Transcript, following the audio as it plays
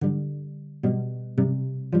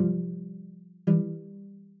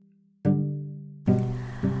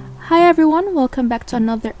Hi everyone, welcome back to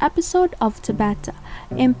another episode of Tabata,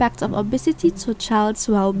 Impact of Obesity to Child's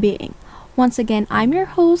Well-Being. Once again, I'm your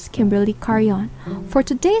host, Kimberly Carion. For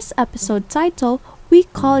today's episode title, we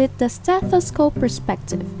call it the Stethoscope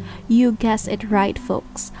Perspective. You guessed it right,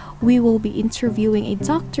 folks. We will be interviewing a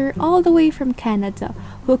doctor all the way from Canada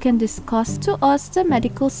who can discuss to us the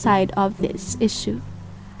medical side of this issue.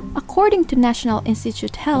 According to National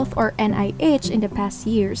Institute Health or NIH in the past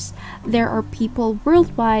years, there are people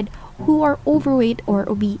worldwide who are overweight or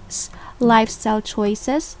obese. Lifestyle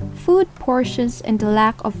choices, food portions, and the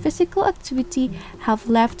lack of physical activity have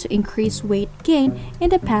led to increased weight gain in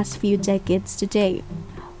the past few decades today.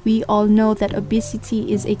 We all know that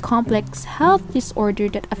obesity is a complex health disorder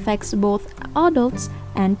that affects both adults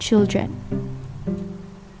and children.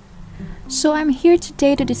 So I'm here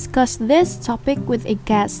today to discuss this topic with a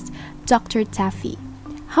guest, Dr. Taffy.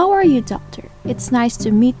 How are you, doctor? It's nice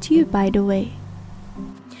to meet you, by the way.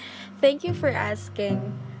 Thank you for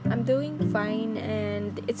asking. I'm doing fine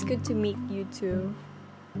and it's good to meet you too.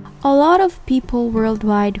 A lot of people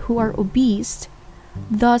worldwide who are obese.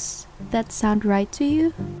 Does that sound right to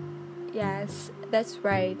you? Yes, that's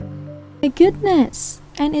right. My goodness!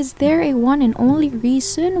 And is there a one and only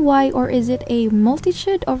reason why, or is it a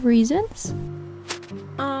multitude of reasons?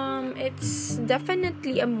 It's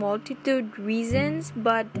definitely a multitude reasons,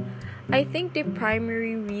 but I think the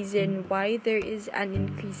primary reason why there is an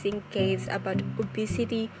increasing case about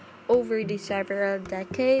obesity over the several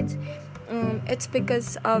decades, it's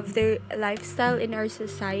because of the lifestyle in our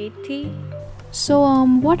society. So,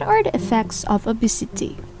 what are the effects of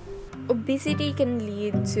obesity? Obesity can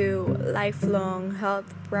lead to lifelong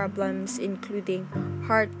health problems including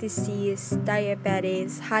heart disease,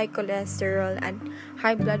 diabetes, high cholesterol, and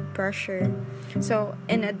high blood pressure. So,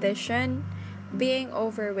 in addition, being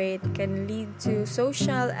overweight can lead to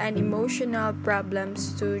social and emotional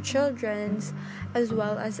problems to children as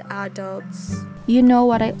well as adults. You know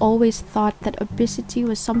what, I always thought that obesity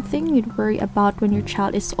was something you'd worry about when your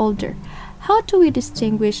child is older. How do we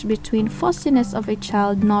distinguish between fussiness of a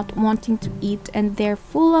child not wanting to eat and their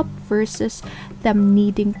full up versus them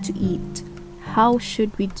needing to eat? How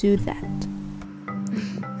should we do that?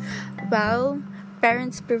 Well,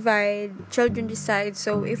 parents provide, children decide.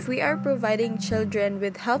 So if we are providing children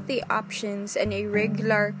with healthy options and a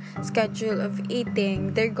regular schedule of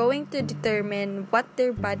eating, they're going to determine what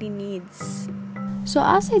their body needs. So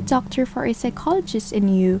as a doctor for a psychologist in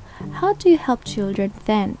you, how do you help children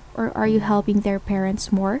then? Or are you helping their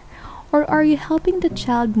parents more? Or are you helping the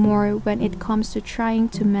child more when it comes to trying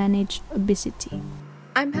to manage obesity?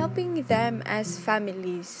 I'm helping them as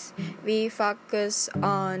families. We focus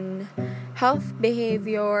on health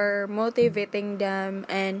behavior, motivating them,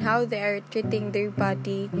 and how they are treating their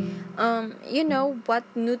body. What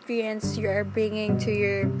nutrients you are bringing to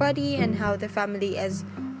your body and how the family as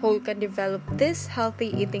whole can develop this healthy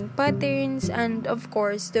eating patterns and of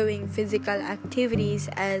course doing physical activities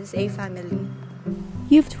as a family.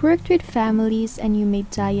 You've worked with families and you made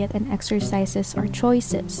diet and exercises or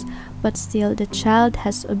choices, but still the child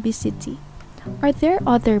has obesity. Are there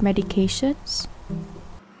other medications?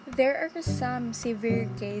 There are some severe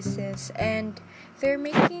cases and they're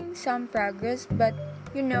making some progress, but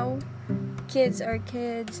kids are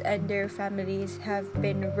kids and their families have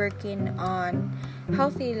been working on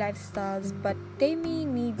healthy lifestyles, but they may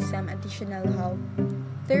need some additional help.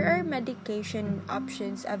 There are medication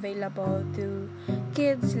options available to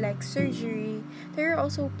kids like surgery. There are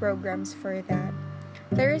also programs for that.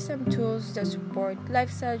 There are some tools that support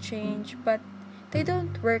lifestyle change, but they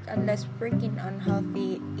don't work unless working on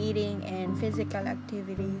healthy eating and physical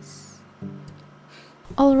activities.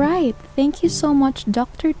 Alright, thank you so much,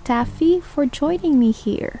 Dr. Taffy, for joining me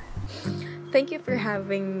here. Thank you for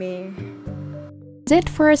having me. That's it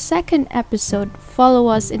for our second episode. Follow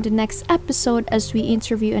us in the next episode as we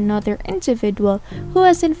interview another individual who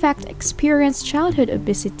has in fact experienced childhood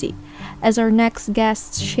obesity. As our next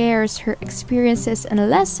guest shares her experiences and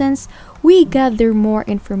lessons, we gather more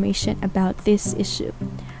information about this issue.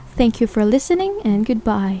 Thank you for listening and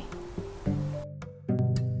goodbye.